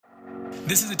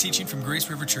This is a teaching from Grace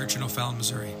River Church in O'Fallon,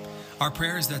 Missouri. Our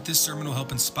prayer is that this sermon will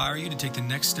help inspire you to take the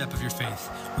next step of your faith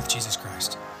with Jesus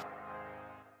Christ.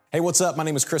 Hey, what's up? My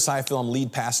name is Chris Highfill. I'm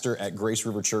lead pastor at Grace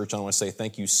River Church. I want to say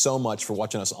thank you so much for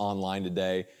watching us online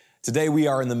today. Today, we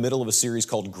are in the middle of a series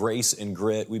called Grace and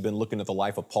Grit. We've been looking at the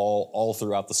life of Paul all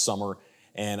throughout the summer.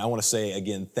 And I want to say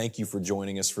again, thank you for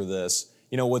joining us for this.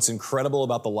 You know, what's incredible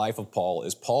about the life of Paul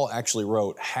is Paul actually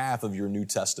wrote half of your New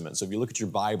Testament. So if you look at your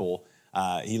Bible,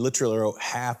 he literally wrote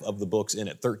half of the books in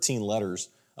it, 13 letters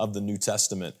of the New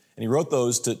Testament. And he wrote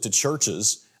those to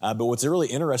churches. But what's really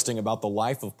interesting about the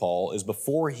life of Paul is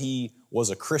before he was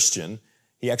a Christian,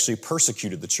 he actually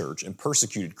persecuted the church and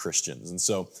persecuted Christians. And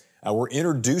so we're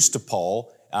introduced to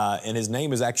Paul, and his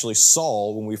name is actually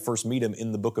Saul when we first meet him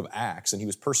in the book of Acts. And he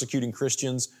was persecuting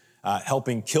Christians,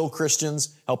 helping kill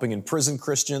Christians, helping imprison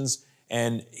Christians.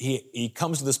 And he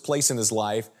comes to this place in his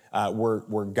life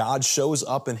where God shows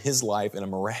up in his life in a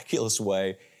miraculous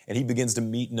way, and he begins to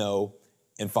meet, know,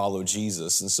 and follow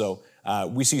Jesus. And so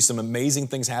we see some amazing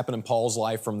things happen in Paul's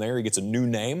life from there. He gets a new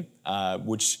name,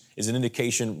 which is an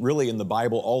indication really in the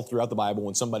Bible, all throughout the Bible,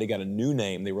 when somebody got a new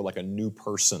name, they were like a new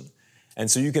person.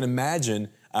 And so you can imagine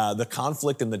the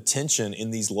conflict and the tension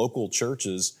in these local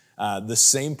churches. The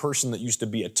same person that used to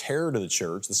be a terror to the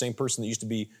church, the same person that used to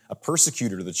be a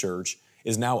persecutor to the church,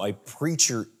 is now a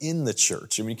preacher in the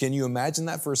church. I mean, can you imagine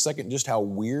that for a second, just how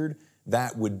weird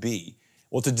that would be?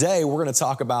 Well, today we're going to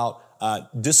talk about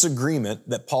disagreement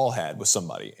that Paul had with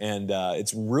somebody. And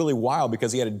it's really wild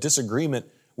because he had a disagreement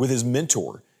with his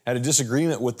mentor, had a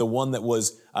disagreement with the one that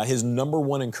was his number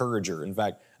one encourager. In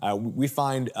fact, we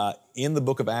find in the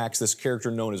book of Acts this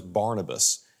character known as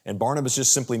Barnabas. And Barnabas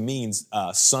just simply means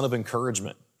son of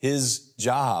encouragement. His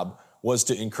job was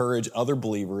to encourage other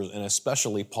believers, and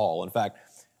especially Paul. In fact,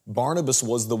 Barnabas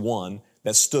was the one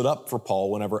that stood up for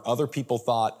Paul whenever other people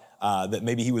thought that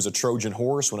maybe he was a Trojan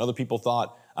horse, when other people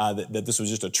thought that this was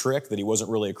just a trick, that he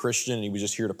wasn't really a Christian and he was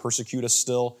just here to persecute us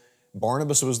still.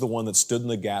 Barnabas was the one that stood in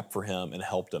the gap for him and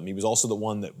helped him. He was also the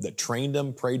one that trained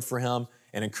him, prayed for him,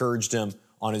 and encouraged him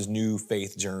on his new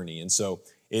faith journey. And so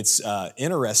it's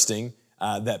interesting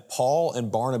that Paul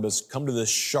and Barnabas come to this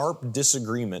sharp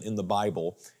disagreement in the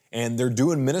Bible, and they're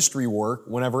doing ministry work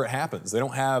whenever it happens. They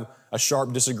don't have a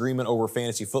sharp disagreement over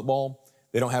fantasy football.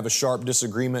 They don't have a sharp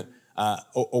disagreement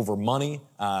over money.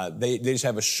 They just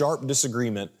have a sharp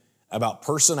disagreement about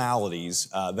personalities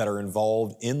that are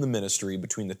involved in the ministry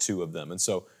between the two of them. And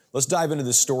so let's dive into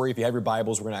this story. If you have your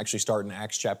Bibles, we're going to actually start in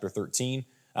Acts chapter 13.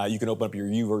 You can open up your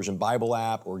YouVersion Bible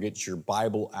app or get your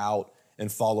Bible out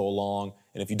and follow along.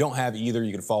 And if you don't have either,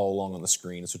 you can follow along on the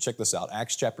screen. So check this out.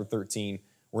 Acts chapter 13.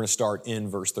 We're going to start in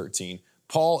verse 13.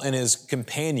 Paul and his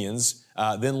companions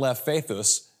then left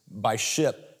Paphos by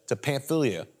ship to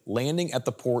Pamphylia, landing at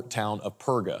the port town of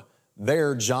Perga.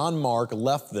 There, John Mark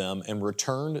left them and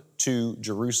returned to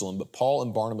Jerusalem, but Paul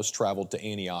and Barnabas traveled to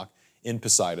Antioch in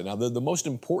Pisidia. Now, the most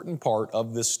important part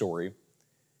of this story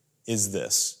is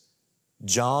this.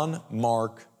 John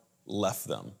Mark left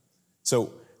them.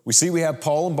 So we see we have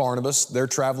Paul and Barnabas. They're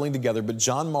traveling together, but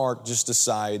John Mark just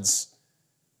decides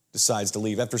to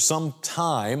leave. After some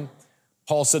time,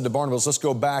 Paul said to Barnabas, let's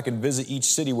go back and visit each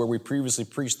city where we previously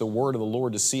preached the word of the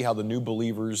Lord to see how the new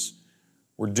believers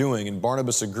were doing. And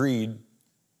Barnabas agreed,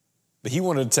 but he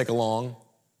wanted to take along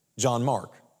John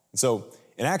Mark. And so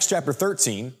in Acts chapter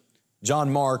 13,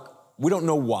 John Mark, we don't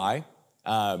know why,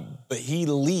 but he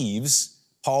leaves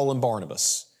Paul and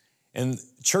Barnabas. And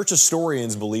church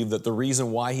historians believe that the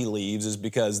reason why he leaves is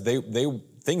because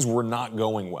things were not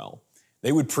going well.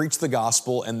 They would preach the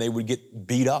gospel and they would get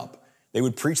beat up. They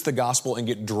would preach the gospel and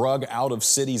get drug out of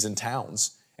cities and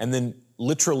towns and then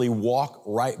literally walk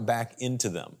right back into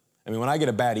them. I mean, when I get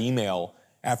a bad email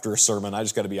after a sermon, I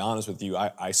just got to be honest with you,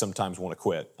 I sometimes want to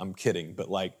quit. I'm kidding, but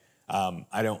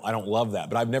I don't love that.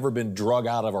 But I've never been drug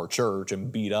out of our church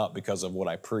and beat up because of what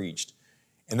I preached.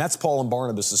 And that's Paul and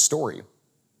Barnabas' story.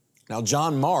 Now,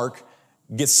 John Mark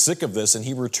gets sick of this and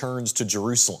he returns to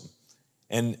Jerusalem.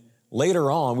 And later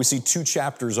on, we see 2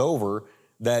 chapters over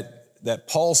that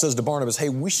Paul says to Barnabas, hey,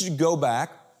 we should go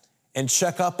back and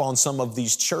check up on some of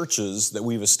these churches that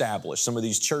we've established, some of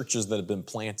these churches that have been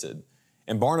planted.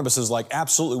 And Barnabas is like,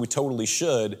 absolutely, we totally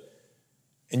should.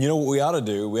 And you know what we ought to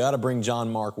do? We ought to bring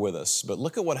John Mark with us. But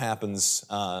look at what happens.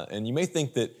 And you may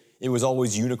think that it was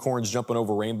always unicorns jumping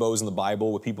over rainbows in the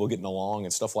Bible with people getting along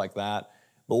and stuff like that.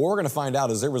 But what we're going to find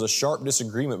out is there was a sharp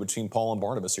disagreement between Paul and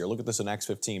Barnabas here. Look at this in Acts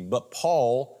 15. But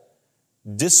Paul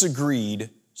disagreed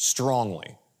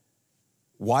strongly.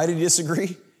 Why did he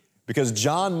disagree? Because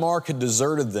John Mark had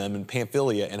deserted them in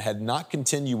Pamphylia and had not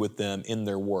continued with them in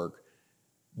their work.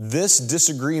 This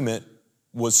disagreement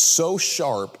was so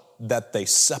sharp that they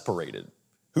separated.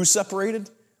 Who separated?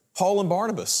 Paul and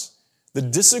Barnabas. The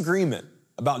disagreement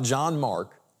about John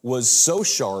Mark was so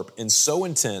sharp and so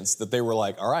intense that they were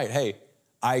like, all right, hey,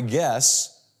 I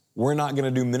guess we're not going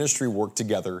to do ministry work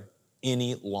together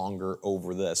any longer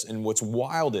over this. And what's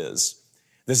wild is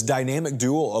this dynamic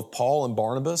duo of Paul and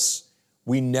Barnabas,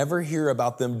 we never hear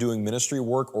about them doing ministry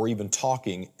work or even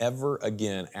talking ever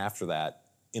again after that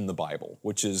in the Bible,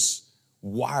 which is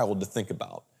wild to think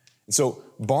about. And so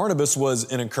Barnabas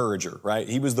was an encourager, right?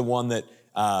 He was the one that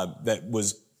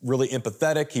was really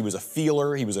empathetic. He was a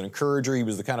feeler. He was an encourager. He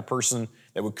was the kind of person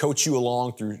that would coach you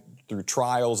along through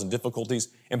trials and difficulties.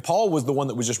 And Paul was the one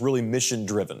that was just really mission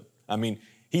driven. I mean,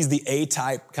 he's the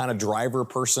A-type kind of driver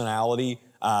personality.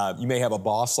 You may have a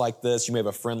boss like this. You may have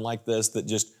a friend like this that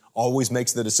just always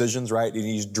makes the decisions, right? And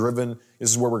he's driven. This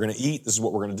is where we're going to eat. This is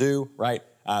what we're going to do, right?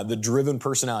 The driven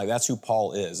personality. That's who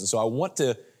Paul is. And so I want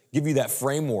to give you that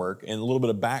framework and a little bit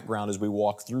of background as we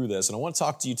walk through this. And I want to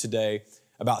talk to you today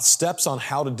about steps on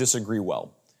how to disagree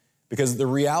well. Because the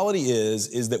reality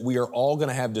is that we are all going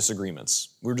to have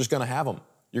disagreements. We're just going to have them.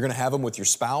 You're going to have them with your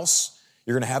spouse.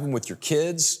 You're going to have them with your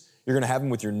kids. You're going to have them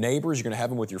with your neighbors. You're going to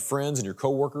have them with your friends and your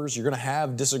coworkers. You're going to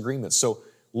have disagreements. So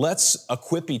let's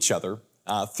equip each other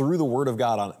through the Word of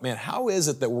God on, man, how is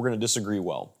it that we're going to disagree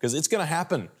well? Because it's going to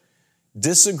happen.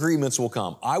 Disagreements will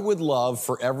come. I would love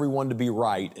for everyone to be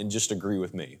right and just agree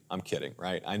with me. I'm kidding,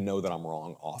 right? I know that I'm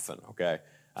wrong often, okay?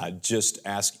 Just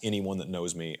ask anyone that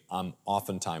knows me. I'm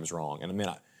oftentimes wrong. And I mean,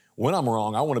 when I'm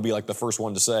wrong, I want to be like the first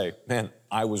one to say, man,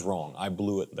 I was wrong. I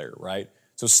blew it there, right?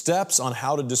 So steps on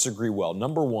how to disagree well.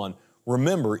 Number one,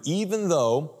 remember, even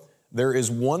though there is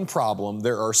one problem,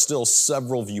 there are still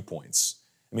several viewpoints.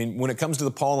 I mean, when it comes to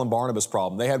the Paul and Barnabas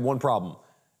problem, they had one problem.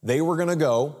 They were going to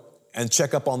go and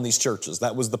check up on these churches.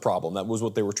 That was the problem. That was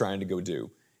what they were trying to go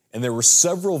do. And there were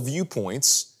several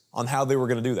viewpoints on how they were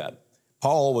going to do that.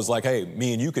 Paul was like, hey,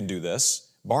 me and you can do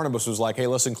this. Barnabas was like, hey,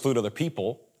 let's include other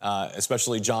people,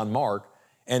 especially John Mark.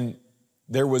 And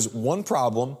there was one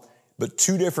problem, but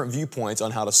two different viewpoints on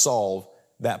how to solve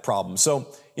that problem. So,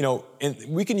 and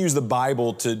we can use the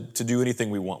Bible to do anything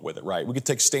we want with it, right? We could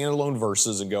take standalone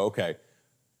verses and go, okay,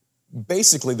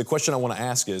 basically the question I want to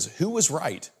ask is, who was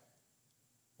right?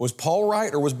 Was Paul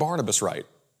right or was Barnabas right?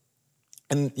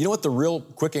 And you know what the real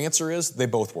quick answer is? They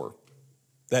both were.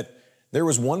 That there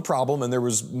was one problem and there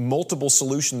was multiple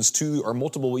solutions to, or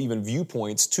multiple even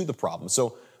viewpoints to the problem.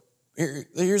 So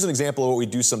here's an example of what we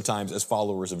do sometimes as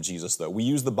followers of Jesus, though. We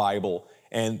use the Bible,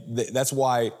 and that's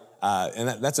why,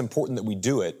 that's important that we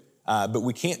do it, but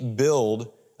we can't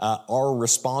build our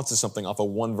response to something off of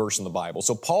one verse in the Bible.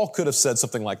 So Paul could have said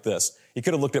something like this. He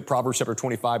could have looked at Proverbs chapter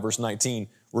 25, verse 19,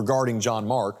 regarding John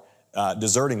Mark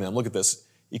deserting them. Look at this.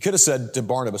 He could have said to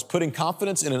Barnabas, putting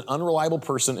confidence in an unreliable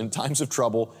person in times of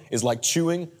trouble is like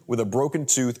chewing with a broken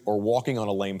tooth or walking on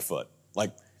a lame foot.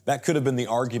 Like, that could have been the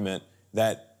argument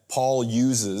that Paul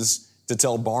uses to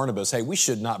tell Barnabas, hey, we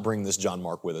should not bring this John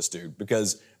Mark with us, dude,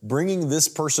 because bringing this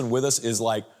person with us is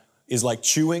like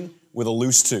chewing with a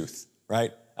loose tooth,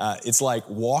 right? It's like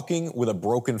walking with a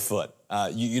broken foot.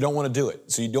 You don't want to do it.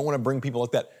 So you don't want to bring people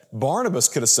like that. Barnabas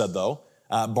could have said, though,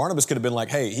 Barnabas could have been like,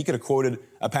 hey, he could have quoted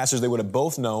a passage they would have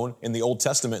both known in the Old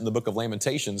Testament in the book of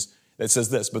Lamentations that says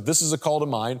this, but this is a call to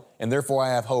mind, and therefore I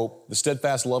have hope. The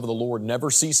steadfast love of the Lord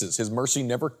never ceases. His mercy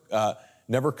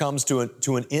never comes to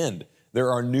an end.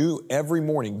 There are new every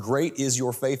morning. Great is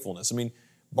your faithfulness. I mean,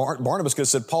 Barnabas could have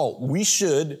said, Paul, we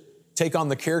should take on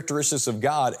the characteristics of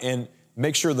God and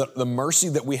make sure that the mercy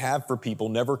that we have for people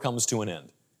never comes to an end.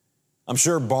 I'm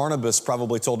sure Barnabas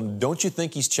probably told him, don't you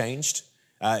think he's changed?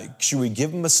 Should we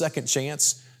give him a second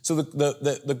chance? So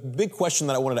the big question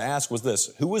that I wanted to ask was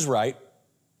this: who was right?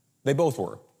 They both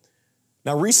were.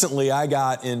 Now, recently I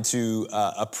got into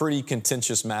a pretty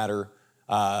contentious matter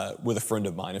with a friend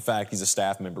of mine. In fact, he's a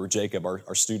staff member, Jacob,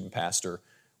 our student pastor.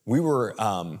 We were,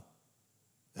 I'm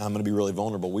going to be really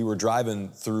vulnerable. We were driving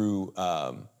through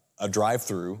a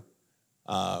drive-through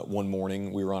one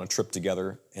morning. We were on a trip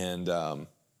together, and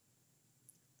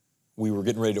we were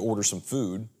getting ready to order some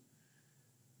food.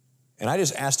 And I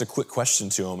just asked a quick question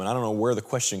to him, and I don't know where the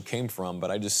question came from, but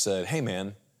I just said, hey,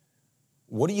 man,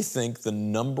 what do you think the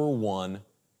number one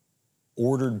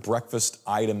ordered breakfast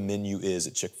item menu is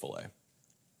at Chick-fil-A?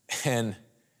 And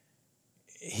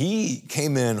he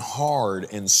came in hard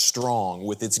and strong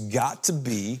with, it's got to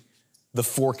be the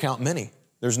 4-count mini.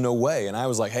 There's no way. And I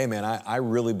was like, hey, man, I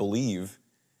really believe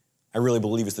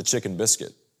it's the chicken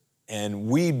biscuit. And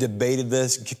we debated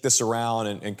this and kicked this around,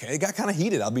 and it got kind of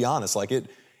heated, I'll be honest.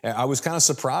 I was kind of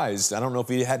surprised. I don't know if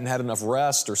he hadn't had enough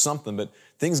rest or something, but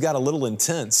things got a little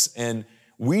intense. And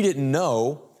we didn't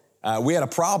know we had a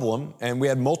problem, and we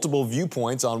had multiple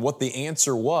viewpoints on what the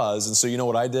answer was. And so you know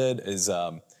what I did is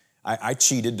I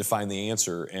cheated to find the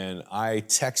answer, and I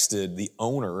texted the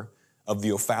owner of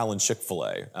the O'Fallon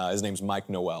Chick-fil-A. His name's Mike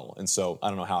Noel. And so I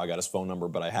don't know how I got his phone number,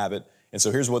 but I have it. And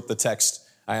so here's what the text,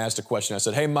 I asked a question. I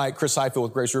said, hey, Mike, Chris Highfield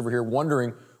with Grace River here,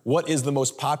 wondering what is the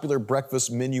most popular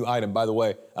breakfast menu item? By the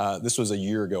way, this was a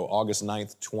year ago, August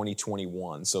 9th,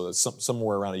 2021. So it's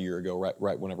somewhere around a year ago,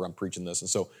 right whenever I'm preaching this. And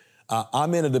so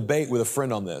I'm in a debate with a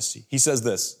friend on this. He says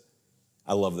this.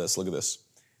 I love this. Look at this.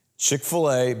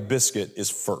 Chick-fil-A biscuit is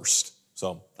first.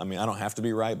 So, I mean, I don't have to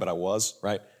be right, but I was,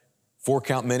 right?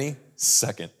 4-count mini,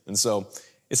 second. And so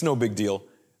it's no big deal.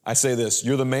 I say this,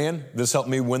 you're the man. This helped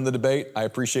me win the debate. I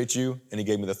appreciate you. And he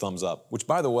gave me the thumbs up, which,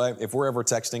 by the way, if we're ever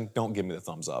texting, don't give me the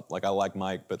thumbs up. Like, I like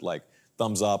Mike, but like,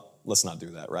 thumbs up, let's not do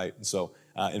that, right? And so,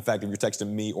 in fact, if you're texting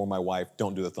me or my wife,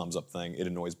 don't do the thumbs up thing. It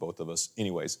annoys both of us.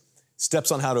 Anyways,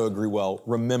 steps on how to agree well.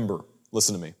 Remember,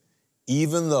 listen to me,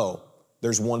 even though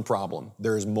there's one problem,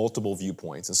 there's multiple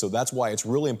viewpoints. And so that's why it's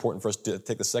really important for us to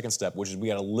take the second step, which is we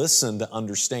got to listen to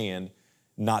understand,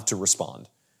 not to respond.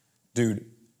 Dude,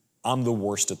 I'm the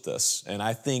worst at this. And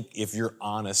I think if you're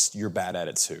honest, you're bad at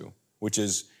it too, which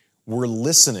is we're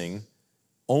listening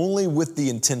only with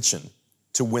the intention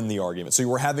to win the argument. So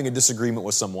we're having a disagreement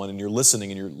with someone and you're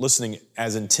listening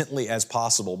as intently as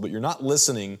possible, but you're not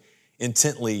listening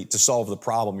intently to solve the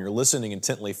problem. You're listening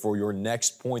intently for your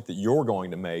next point that you're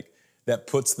going to make that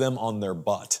puts them on their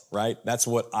butt, right? That's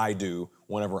what I do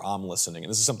whenever I'm listening.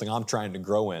 And this is something I'm trying to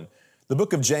grow in. The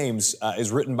book of James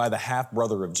is written by the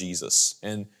half-brother of Jesus.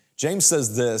 And James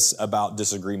says this about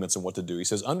disagreements and what to do. He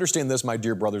says, understand this, my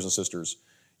dear brothers and sisters.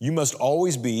 You must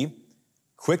always be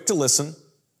quick to listen,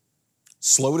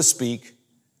 slow to speak,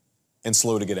 and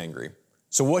slow to get angry.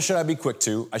 So what should I be quick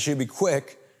to? I should be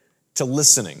quick to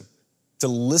listening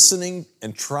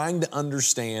and trying to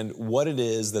understand what it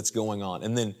is that's going on.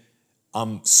 And then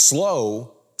I'm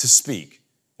slow to speak.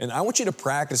 And I want you to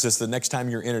practice this the next time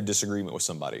you're in a disagreement with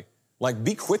somebody. Like,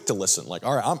 be quick to listen. Like,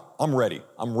 all right, I'm ready.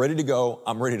 I'm ready to go.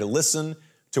 I'm ready to listen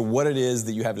to what it is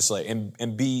that you have to say.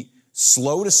 And be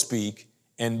slow to speak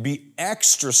and be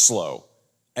extra slow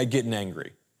at getting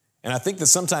angry. And I think that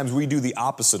sometimes we do the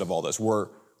opposite of all this. We're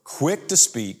quick to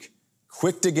speak,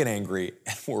 quick to get angry,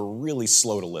 and we're really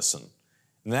slow to listen.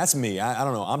 And that's me. I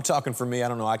don't know. I'm talking for me. I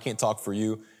don't know. I can't talk for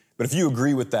you. But if you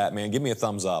agree with that, man, give me a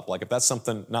thumbs up. Like, if that's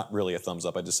something, not really a thumbs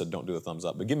up. I just said don't do a thumbs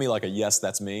up. But give me like a yes,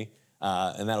 that's me.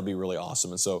 And that'll be really awesome.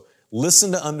 And so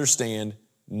listen to understand,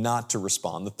 not to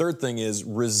respond. The third thing is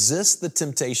resist the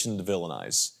temptation to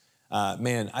villainize.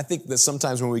 Man, I think that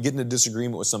sometimes when we get in a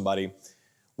disagreement with somebody,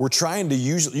 we're trying to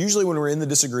usually when we're in the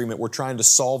disagreement, we're trying to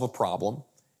solve a problem.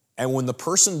 And when the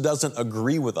person doesn't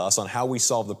agree with us on how we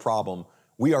solve the problem,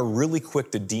 we are really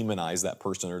quick to demonize that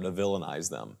person or to villainize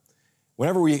them.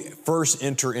 Whenever we first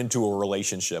enter into a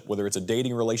relationship, whether it's a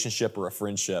dating relationship or a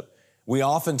friendship, we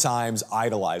oftentimes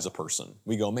idolize a person.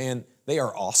 We go, man, they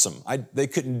are awesome. They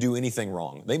couldn't do anything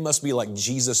wrong. They must be like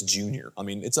Jesus Jr. I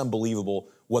mean, it's unbelievable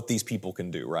what these people can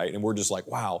do, right? And we're just like,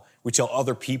 wow. We tell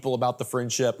other people about the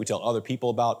friendship. We tell other people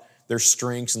about their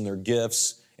strengths and their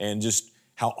gifts and just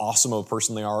how awesome of a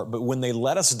person they are. But when they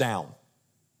let us down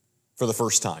for the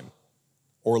first time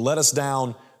or let us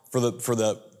down for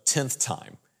the 10th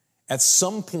time, at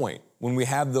some point when we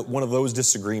have one of those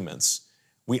disagreements,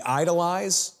 we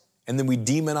idolize and then we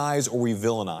demonize or we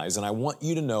villainize. And I want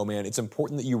you to know, man, it's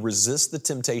important that you resist the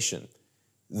temptation.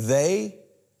 They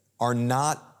are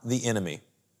not the enemy.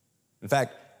 In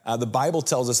fact, the Bible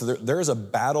tells us that there is a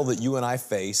battle that you and I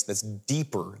face that's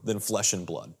deeper than flesh and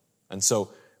blood. And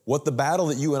so what the battle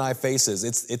that you and I face is,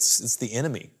 it's the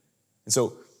enemy. And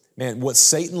so, man, what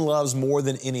Satan loves more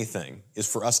than anything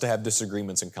is for us to have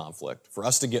disagreements and conflict, for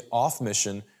us to get off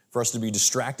mission, for us to be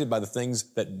distracted by the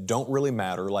things that don't really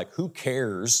matter. Like, who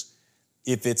cares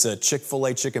if it's a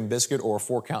Chick-fil-A chicken biscuit or a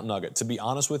 4-count nugget? To be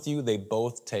honest with you, they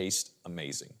both taste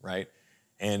amazing, right?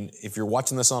 And if you're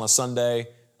watching this on a Sunday,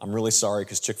 I'm really sorry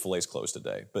because Chick-fil-A is closed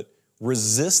today. But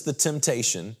resist the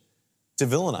temptation to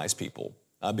villainize people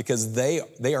because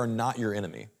they are not your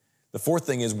enemy. The fourth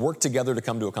thing is work together to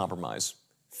come to a compromise.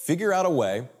 Figure out a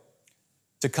way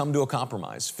to come to a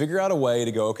compromise. Figure out a way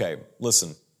to go, okay,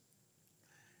 listen,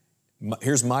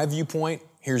 here's my viewpoint,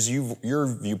 here's your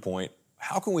viewpoint.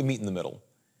 How can we meet in the middle?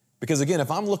 Because again, if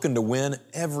I'm looking to win,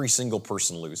 every single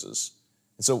person loses.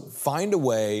 And so find a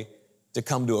way to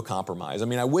come to a compromise. I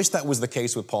mean, I wish that was the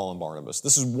case with Paul and Barnabas.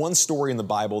 This is one story in the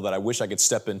Bible that I wish I could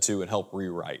step into and help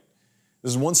rewrite.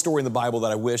 This is one story in the Bible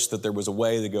that I wish that there was a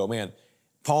way to go, man,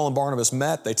 Paul and Barnabas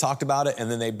met, they talked about it, and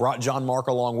then they brought John Mark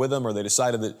along with them, or they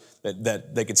decided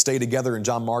that they could stay together and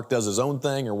John Mark does his own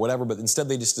thing or whatever, but instead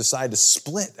they just decided to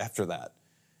split after that.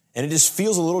 And it just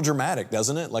feels a little dramatic,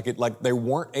 doesn't it? Like they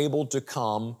weren't able to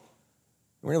come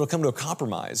to a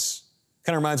compromise.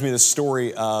 Kind of reminds me of this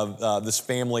story of this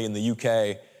family in the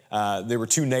UK. There were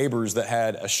two neighbors that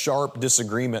had a sharp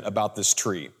disagreement about this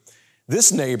tree.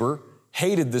 This neighbor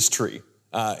hated this tree.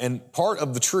 And part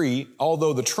of the tree,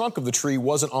 although the trunk of the tree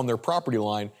wasn't on their property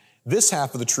line, this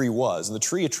half of the tree was. And the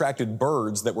tree attracted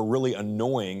birds that were really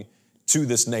annoying to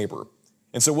this neighbor.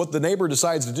 And so what the neighbor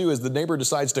decides to do is the neighbor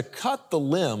decides to cut the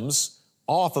limbs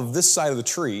off of this side of the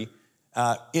tree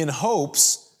in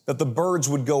hopes that the birds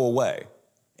would go away.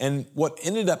 And what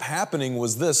ended up happening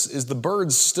was the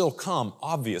birds still come,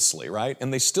 obviously, right?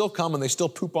 And they still come and they still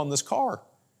poop on this car.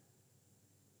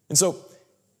 And so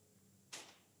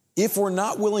if we're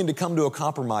not willing to come to a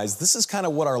compromise, this is kind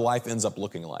of what our life ends up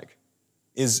looking like,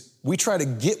 is we try to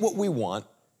get what we want,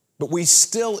 but we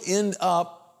still end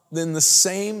up in the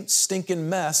same stinking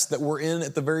mess that we're in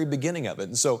at the very beginning of it.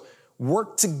 And so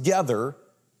work together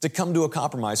to come to a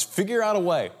compromise. Figure out a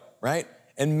way, right?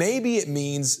 And maybe it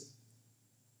means,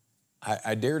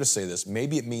 I dare to say this,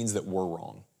 maybe it means that we're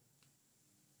wrong.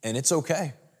 And it's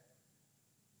okay.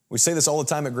 We say this all the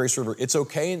time at Grace River. It's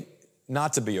okay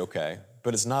not to be okay,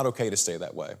 but it's not okay to stay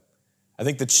that way. I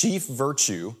think the chief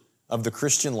virtue of the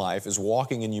Christian life is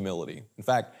walking in humility. In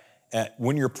fact,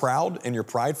 when you're proud and you're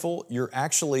prideful, you're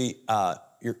actually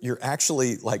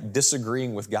like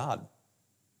disagreeing with God.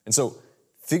 And so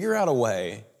figure out a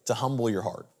way to humble your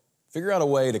heart. Figure out a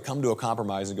way to come to a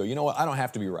compromise and go, you know what, I don't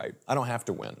have to be right. I don't have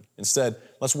to win. Instead,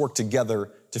 let's work together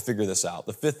to figure this out.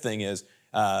 The fifth thing is,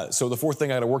 so the fourth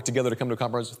thing, I got to work together to come to a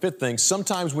compromise. The fifth thing,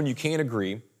 sometimes when you can't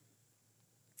agree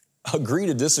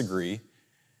to disagree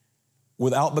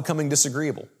without becoming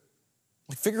disagreeable.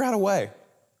 Like, figure out a way.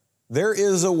 There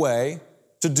is a way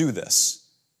to do this.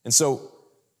 And so,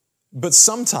 but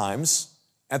sometimes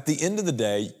at the end of the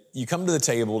day, you come to the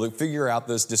table to figure out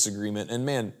this disagreement, and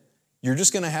man, you're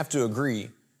just going to have to agree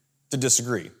to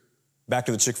disagree. Back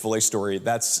to the Chick-fil-A story,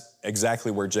 that's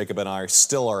exactly where Jacob and I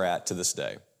still are at to this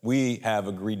day. We have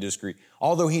agreed to disagree.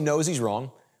 Although he knows he's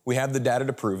wrong, we have the data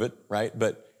to prove it, right?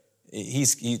 But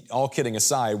all kidding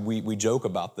aside, we joke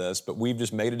about this, but we've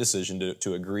just made a decision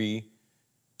to agree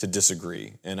to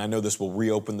disagree. And I know this will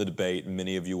reopen the debate, and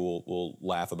many of you will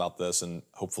laugh about this, and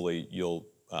hopefully you'll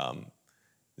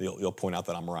point out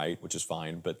that I'm right, which is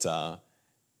fine.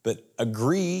 But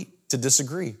agree to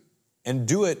disagree, and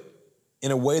do it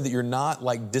in a way that you're not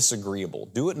like disagreeable.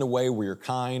 Do it in a way where you're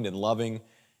kind and loving.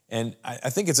 And I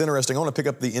think it's interesting. I want to pick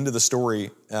up the end of the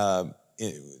story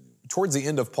towards the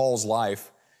end of Paul's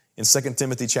life in 2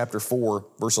 Timothy chapter 4,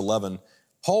 verse 11.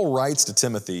 Paul writes to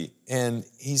Timothy, and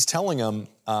he's telling him,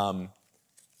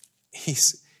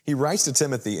 he writes to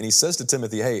Timothy, and he says to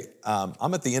Timothy, hey,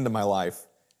 I'm at the end of my life,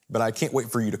 but I can't wait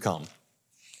for you to come.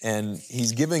 And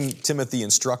he's giving Timothy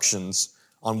instructions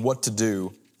on what to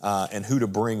do and who to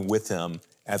bring with him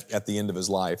at the end of his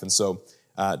life. And so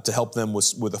to help them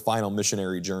with a final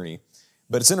missionary journey.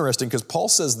 But it's interesting because Paul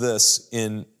says this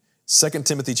in 2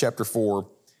 Timothy chapter 4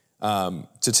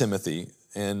 to Timothy,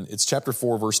 and it's chapter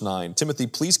 4, verse 9. Timothy,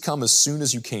 please come as soon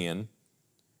as you can.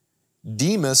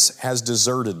 Demas has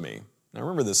deserted me. Now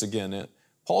remember this again.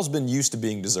 Paul's been used to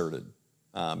being deserted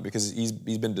because he's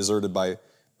been deserted by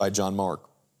John Mark.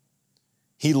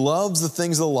 He loves the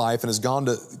things of the life and has gone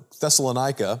to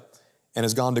Thessalonica and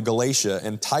has gone to Galatia,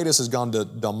 and Titus has gone to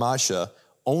Dalmatia.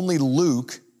 Only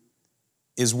Luke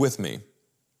is with me.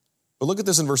 But look at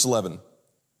this in verse 11.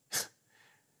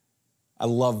 I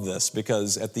love this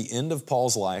because at the end of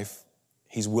Paul's life,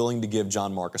 he's willing to give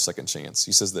John Mark a second chance.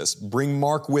 He says this, bring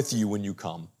Mark with you when you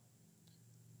come,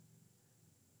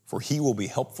 for he will be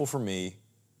helpful for me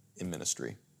in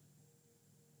ministry.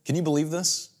 Can you believe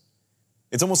this?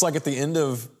 It's almost like at the end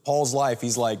of Paul's life,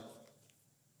 he's like,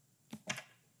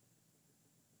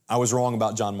 I was wrong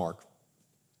about John Mark.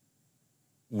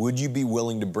 Would you be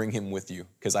willing to bring him with you?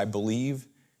 Because I believe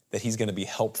that he's going to be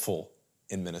helpful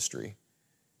in ministry.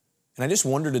 And I just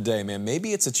wonder today, man,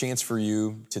 maybe it's a chance for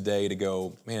you today to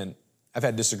go, man, I've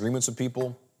had disagreements with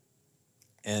people,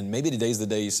 and maybe today's the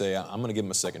day you say, I'm going to give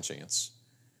them a second chance.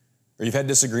 Or you've had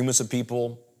disagreements with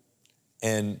people,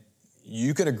 and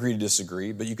you can agree to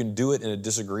disagree, but you can do it in a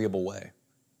disagreeable way.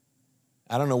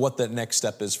 I don't know what that next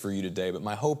step is for you today, but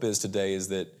my hope is today is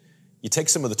that you take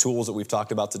some of the tools that we've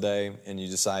talked about today and you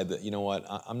decide that, you know what,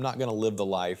 I'm not going to live the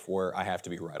life where I have to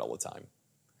be right all the time.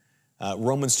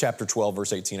 Romans chapter 12,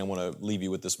 verse 18, I want to leave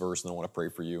you with this verse and then I want to pray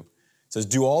for you. It says,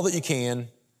 do all that you can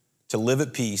to live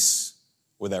at peace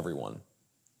with everyone.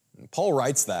 Paul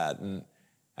writes that, and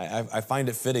I find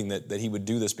it fitting that he would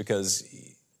do this because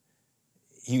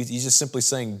he's just simply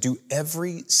saying, do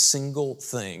every single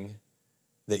thing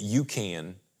that you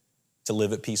can to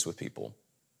live at peace with people.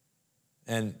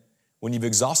 And when you've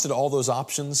exhausted all those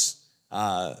options,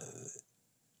 that's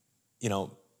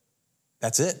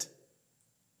it.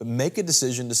 But make a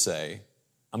decision to say,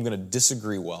 I'm going to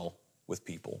disagree well with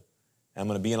people. I'm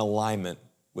going to be in alignment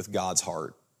with God's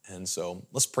heart. And so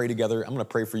let's pray together. I'm going to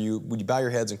pray for you. Would you bow your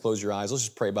heads and close your eyes? Let's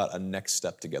just pray about a next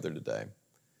step together today.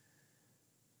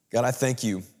 God, I thank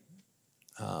you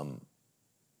that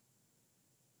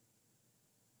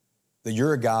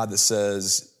you're a God that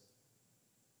says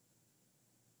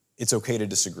it's okay to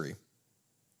disagree.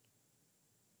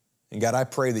 And God, I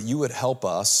pray that you would help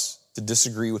us to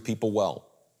disagree with people well.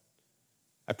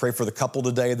 I pray for the couple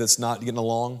today that's not getting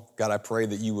along. God, I pray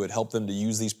that you would help them to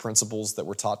use these principles that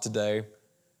were taught today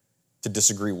to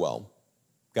disagree well.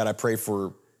 God, I pray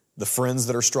for the friends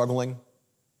that are struggling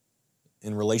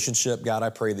in relationship. God, I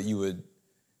pray that you would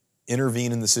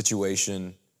intervene in the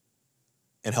situation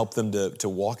and help them to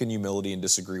walk in humility and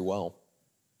disagree well.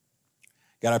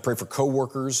 God, I pray for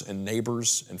coworkers and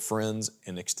neighbors and friends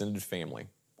and extended family.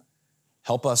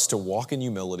 Help us to walk in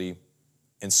humility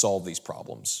and solve these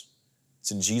problems. It's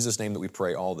in Jesus' name that we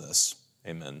pray all this.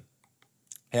 Amen.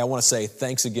 Hey, I want to say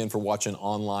thanks again for watching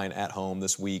online at home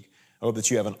this week. I hope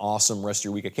that you have an awesome rest of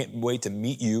your week. I can't wait to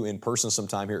meet you in person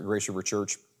sometime here at Grace River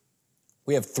Church.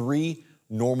 We have 3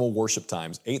 normal worship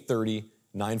times, 8:30,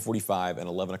 9:45, and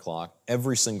 11 o'clock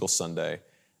every single Sunday.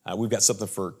 We've got something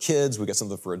for kids. We've got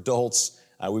something for adults.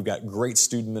 We've got great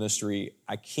student ministry.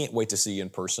 I can't wait to see you in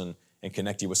person and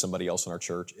connect you with somebody else in our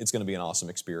church. It's going to be an awesome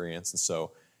experience. And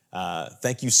so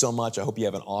thank you so much. I hope you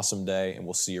have an awesome day, and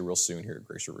we'll see you real soon here at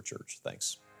Grace River Church.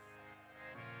 Thanks.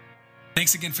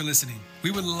 Thanks again for listening.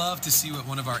 We would love to see you at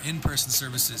one of our in-person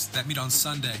services that meet on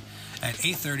Sunday at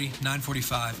 8:30,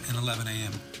 9:45, and 11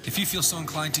 a.m. If you feel so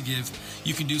inclined to give,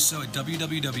 you can do so at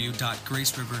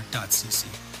www.graceriver.cc.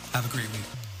 Have a great week.